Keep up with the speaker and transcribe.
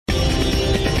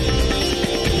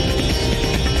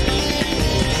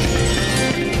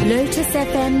Lotus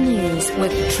FM News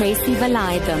with TRACY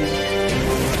VALAYDHAM.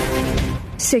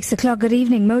 6 o'clock, good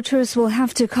evening. Motorists will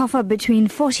have to cough up between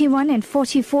 41 and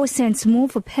 44 cents more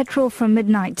for petrol from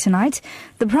midnight tonight.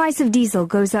 The price of diesel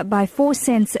goes up by 4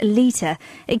 cents a litre.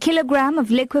 A kilogram of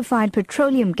liquefied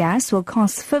petroleum gas will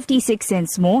cost 56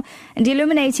 cents more, and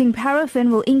illuminating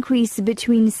paraffin will increase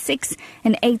between 6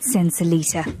 and 8 cents a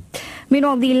litre.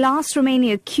 Meanwhile, the last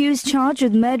remaining accused charged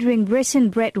with murdering Britton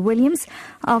Brett Williams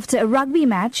after a rugby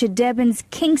match at Durban's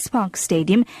Kings Park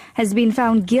Stadium has been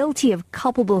found guilty of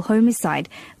culpable homicide.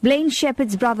 Blaine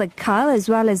Shepherd's brother Kyle, as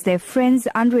well as their friends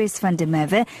Andreas van der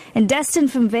Merwe and Dustin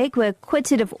van Wyk, were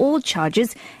acquitted of all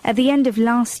charges at the end of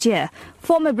last year.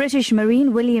 Former British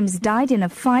Marine Williams died in a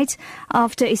fight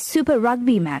after a Super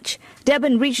Rugby match.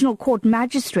 Durban Regional Court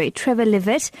Magistrate Trevor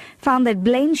Levitt found that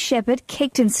Blaine Shepherd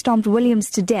kicked and stomped Williams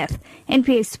to death.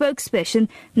 NPA spokesperson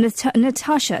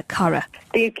Natasha Kara.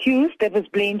 The accused, that was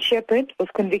Blaine Shepherd, was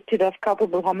convicted of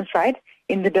culpable homicide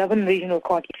in the Durban Regional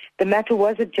Court. The matter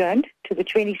was adjourned to the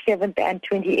 27th and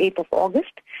 28th of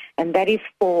August, and that is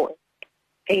for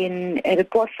a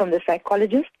report from the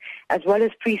psychologist, as well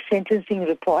as pre-sentencing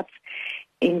reports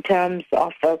in terms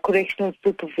of correctional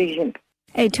supervision.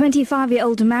 A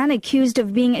 25-year-old man accused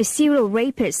of being a serial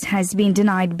rapist has been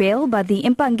denied bail by the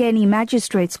Empangeni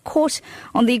Magistrate's Court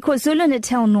on the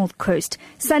KwaZulu-Natal North Coast.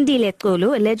 Sandile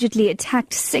Xolo allegedly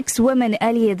attacked 6 women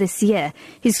earlier this year.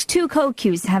 His 2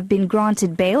 co-accused have been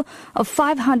granted bail of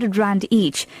 500 rand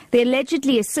each. They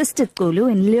allegedly assisted Xolo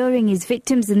in luring his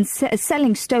victims and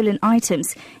selling stolen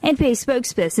items. NPA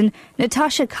spokesperson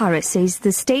Natasha Kara says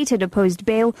the state had opposed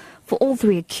bail for all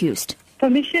 3 accused.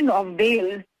 Permission of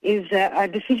bail is a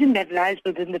decision that lies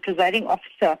within the presiding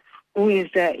officer, who is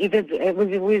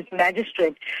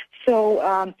magistrate.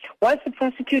 So, whilst the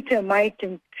prosecutor might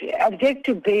object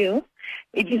to bail,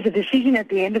 it is a decision at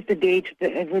the end of the day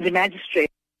with the magistrate.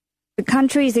 The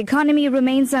country's economy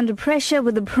remains under pressure,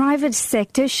 with the private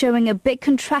sector showing a big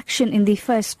contraction in the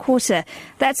first quarter.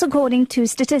 That's according to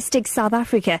Statistics South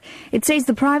Africa. It says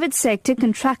the private sector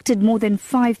contracted more than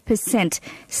 5%.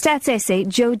 Stats SA,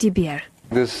 Joe De Beer.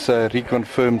 This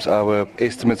reconfirms our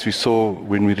estimates we saw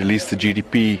when we released the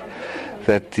GDP,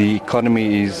 that the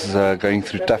economy is going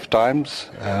through tough times.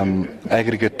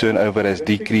 Aggregate turnover has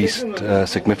decreased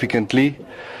significantly,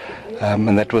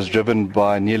 and that was driven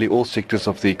by nearly all sectors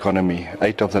of the economy.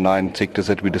 8 of the 9 sectors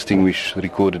that we distinguish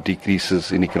recorded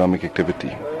decreases in economic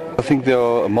activity. I think there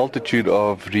are a multitude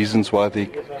of reasons why the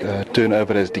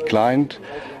turnover has declined.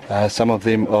 Some of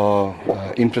them are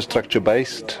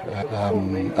infrastructure-based.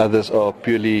 Others are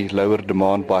purely lower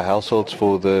demand by households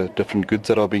for the different goods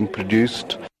that are being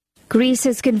produced. Greece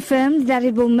has confirmed that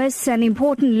it will miss an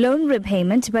important loan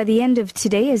repayment by the end of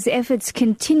today as efforts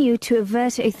continue to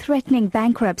avert a threatening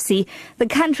bankruptcy. The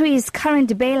country's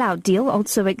current bailout deal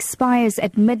also expires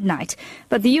at midnight,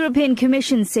 but the European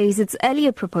Commission says its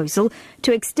earlier proposal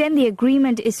to extend the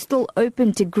agreement is still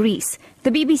open to Greece.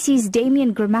 The BBC's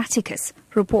Damien Grammaticus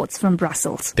reports from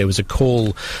Brussels. There was a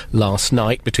call last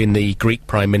night between the Greek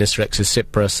Prime Minister Alexis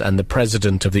Tsipras and the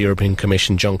President of the European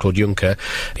Commission, Jean-Claude Juncker,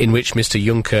 in which Mr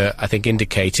Juncker, I think,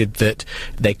 indicated that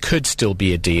there could still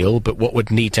be a deal, but what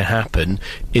would need to happen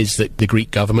is that the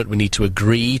Greek government would need to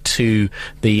agree to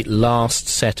the last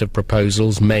set of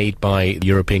proposals made by the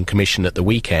European Commission at the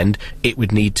weekend. It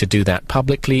would need to do that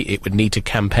publicly. It would need to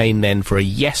campaign then for a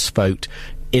yes vote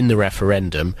in the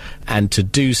referendum, and to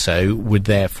do so would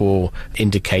therefore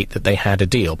indicate that they had a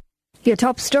deal. Your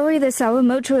top story this hour: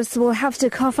 motorists will have to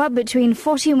cough up between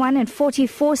 41 and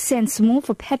 44 cents more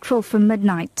for petrol from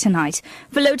midnight tonight.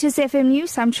 For Lotus FM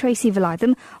News, I'm TRACY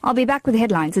VALAYDHAM. I'll be back with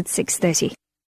headlines at 6:30.